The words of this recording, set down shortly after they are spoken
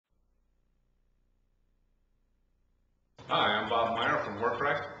Hi, I'm Bob Meyer from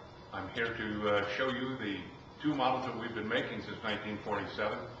WorkRite. I'm here to show you the two models that we've been making since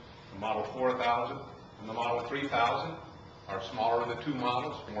 1947. The Model 4000 and the Model 3000 are smaller of the two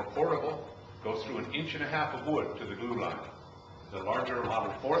models, more portable, goes through 1.5 inches of wood to the glue line. The larger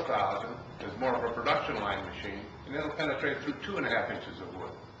Model 4000 is more of a production line machine, and it'll penetrate through 2.5 inches of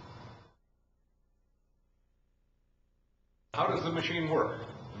wood. How does the machine work?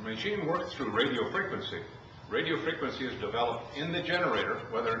 The machine works through radio frequency. Radio frequency is developed in the generator,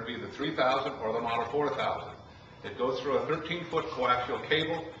 whether it be the 3000 or the Model 4000. It goes through a 13-foot coaxial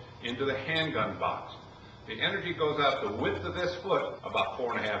cable into the handgun box. The energy goes out the width of this foot, about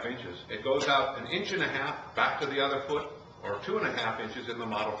 4.5 inches. It goes out 1.5 inches back to the other foot, or 2.5 inches in the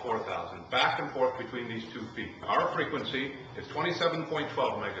Model 4000, back and forth between these 2 feet. Our frequency is 27.12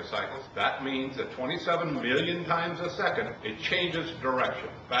 megacycles. That means that 27 million times a second, it changes direction,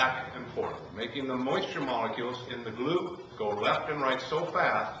 back and forth, making the moisture molecules in the glue go left and right so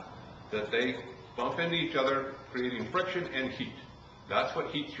fast that they bump into each other, creating friction and heat. That's what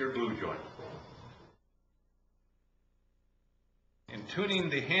heats your glue joint. In tuning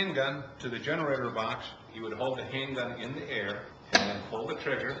the handgun to the generator box, you would hold the handgun in the air and then pull the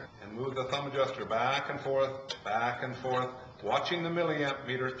trigger and move the thumb adjuster back and forth, watching the milliamp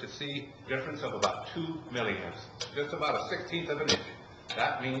meter to see a difference of about 2 milliamps, just about a 1/16 of an inch.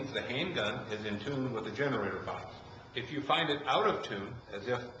 That means the handgun is in tune with the generator box. If you find it out of tune, as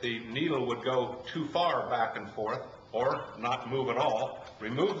if the needle would go too far back and forth or not move at all,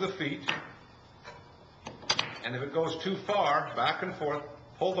 remove the feet. And if it goes too far, back and forth,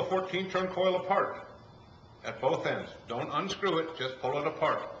 pull the 14-turn coil apart at both ends. Don't unscrew it, just pull it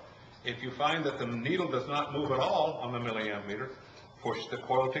apart. If you find that the needle does not move at all on the milliamp meter, push the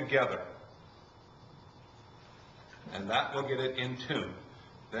coil together. And that will get it in tune.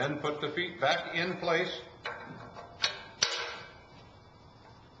 Then put the feet back in place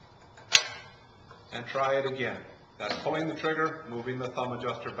and try it again. That's pulling the trigger, moving the thumb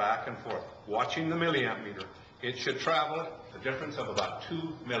adjuster back and forth, watching the milliamp meter. It should travel a difference of about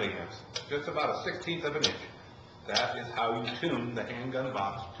 2 milliamps, just about a 1/16 of an inch. That is how you tune the handgun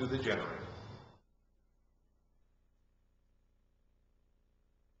box to the generator.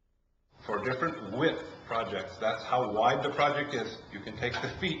 For different width projects, that's how wide the project is. You can take the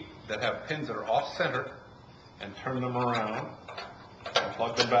feet that have pins that are off center and turn them around and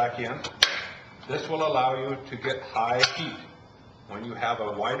plug them back in. This will allow you to get high heat when you have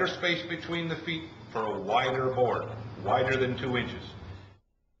a wider space between the feet for a wider board, wider than 2 inches.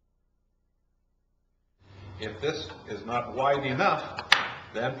 If this is not wide enough,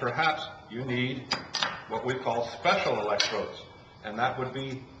 then perhaps you need what we call special electrodes, and that would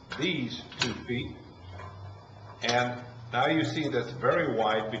be these 2 feet. And now you see that's very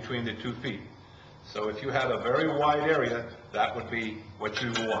wide between the 2 feet. So if you had a very wide area, that would be what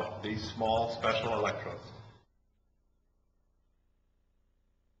you want, these small special electrodes.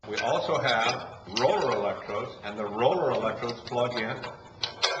 We also have roller electrodes, and the roller electrodes plug in,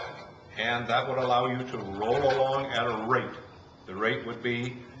 and that would allow you to roll along at a rate. The rate would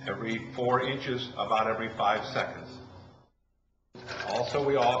be every 4 inches, about every 5 seconds. Also,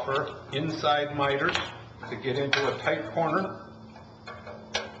 we offer inside miters to get into a tight corner.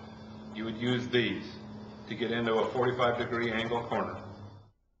 You would use these to get into a 45-degree angle corner.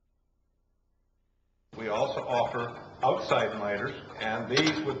 We also offer outside miters, and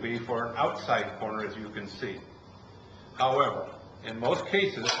these would be for an outside corner, as you can see. However, in most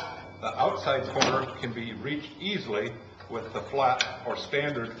cases, the outside corner can be reached easily with the flat or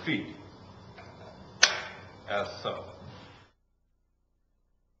standard feet, as so.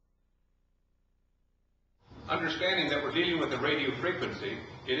 Understanding that we're dealing with a radio frequency,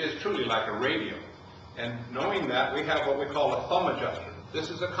 it is truly like a radio. And knowing that, we have what we call a thumb adjuster. This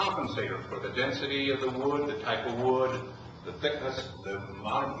is a compensator for the density of the wood, the type of wood, the thickness, the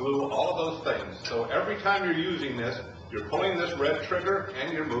amount of glue, all of those things. So every time you're using this, you're pulling this red trigger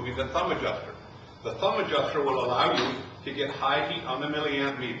and you're moving the thumb adjuster. The thumb adjuster will allow you to get high heat on the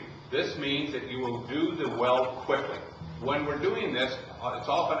milliamp meter. This means that you will do the weld quickly. When we're doing this, it's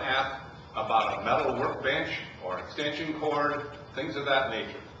often asked about a metal workbench or extension cord, things of that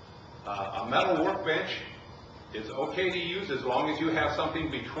nature. A metal workbench is okay to use as long as you have something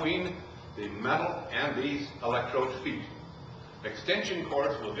between the metal and these electrode feet. Extension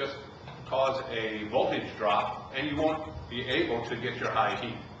cords will just cause a voltage drop and you won't be able to get your high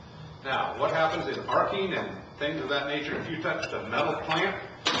heat. Now, what happens in arcing and things of that nature, if you touch the metal clamp,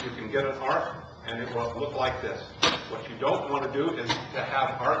 you can get an arc and it will look like this. What you don't want to do is to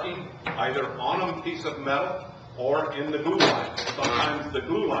have arcing either on a piece of metal or in the glue line. Sometimes the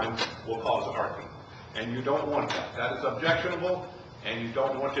glue line will cause arcing. and you don't want that. That is objectionable, and you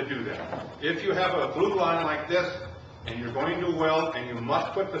don't want to do that. If you have a glue line like this, and you're going to weld, and you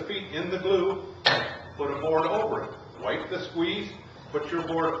must put the feet in the glue, put a board over it. Wipe the squeeze, put your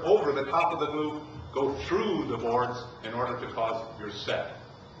board over the top of the glue, go through the boards in order to cause your set.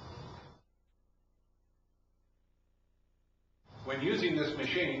 When using this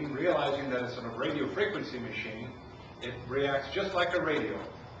machine, realizing that it's a radio frequency machine, it reacts just like a radio.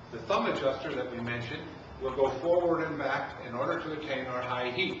 The thumb adjuster that we mentioned will go forward and back in order to attain our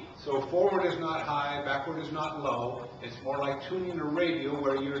high heat. So forward is not high, backward is not low. It's more like tuning a radio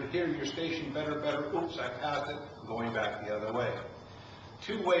where you hear your station better, oops, I passed it, going back the other way.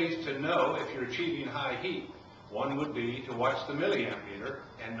 Two ways to know if you're achieving high heat. One would be to watch the milliamp meter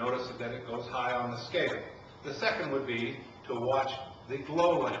and notice that it goes high on the scale. The second would be to watch the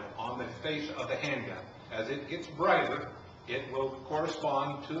glow lamp on the face of the handgun. As it gets brighter, it will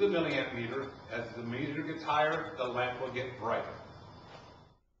correspond to the milliamp meter. As the meter gets higher, the lamp will get brighter.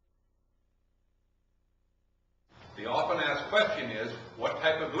 The often asked question is, what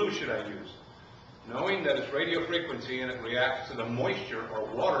type of glue should I use? Knowing that it's radio frequency and it reacts to the moisture or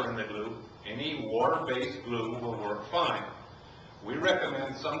water in the glue, any water-based glue will work fine. We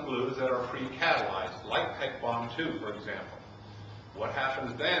recommend some glues that are pre-catalyzed, like Tech Bond 2, for example. What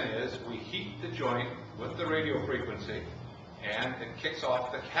happens then is we heat the joint with the radio frequency, and it kicks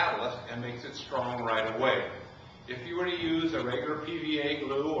off the catalyst and makes it strong right away. If you were to use a regular PVA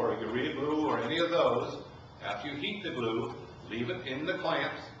glue or a urea glue or any of those, after you heat the glue, leave it in the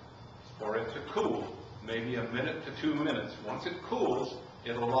clamps for it to cool, maybe a minute to 2 minutes. Once it cools,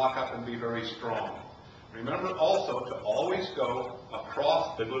 it'll lock up and be very strong. Remember also to always go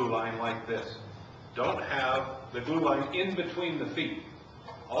across the glue line like this. Don't have the glue line in between the feet.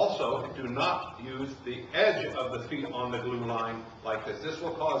 Also, do not use the edge of the feet on the glue line like this. This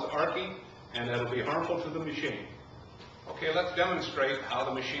will cause arcing, and it'll be harmful to the machine. Okay, let's demonstrate how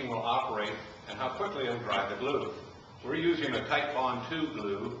the machine will operate and how quickly it'll dry the glue. We're using a Tech Bond 2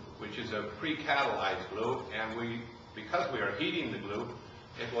 glue, which is a pre-catalyzed glue, and because we are heating the glue,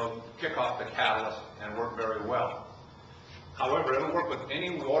 it will kick off the catalyst and work very well. However, it'll work with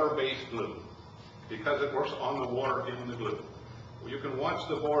any water-based glue because it works on the water in the glue. You can watch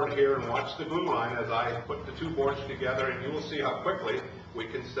the board here and watch the glue line as I put the two boards together, and you will see how quickly we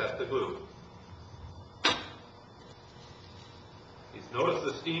can set the glue. Notice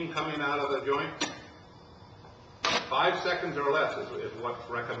the steam coming out of the joint? 5 seconds or less is what's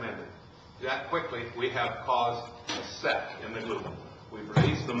recommended. That quickly we have caused a set in the glue. We've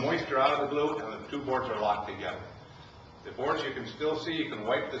released the moisture out of the glue, and the two boards are locked together. The boards you can still see, you can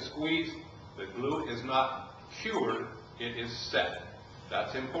wipe the squeeze. The glue is not cured, it is set.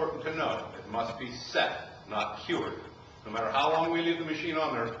 That's important to know. It must be set, not cured. No matter how long we leave the machine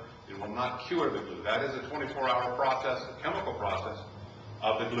on there, it will not cure the glue. That is a 24-hour process, a chemical process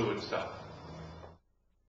of the glue itself.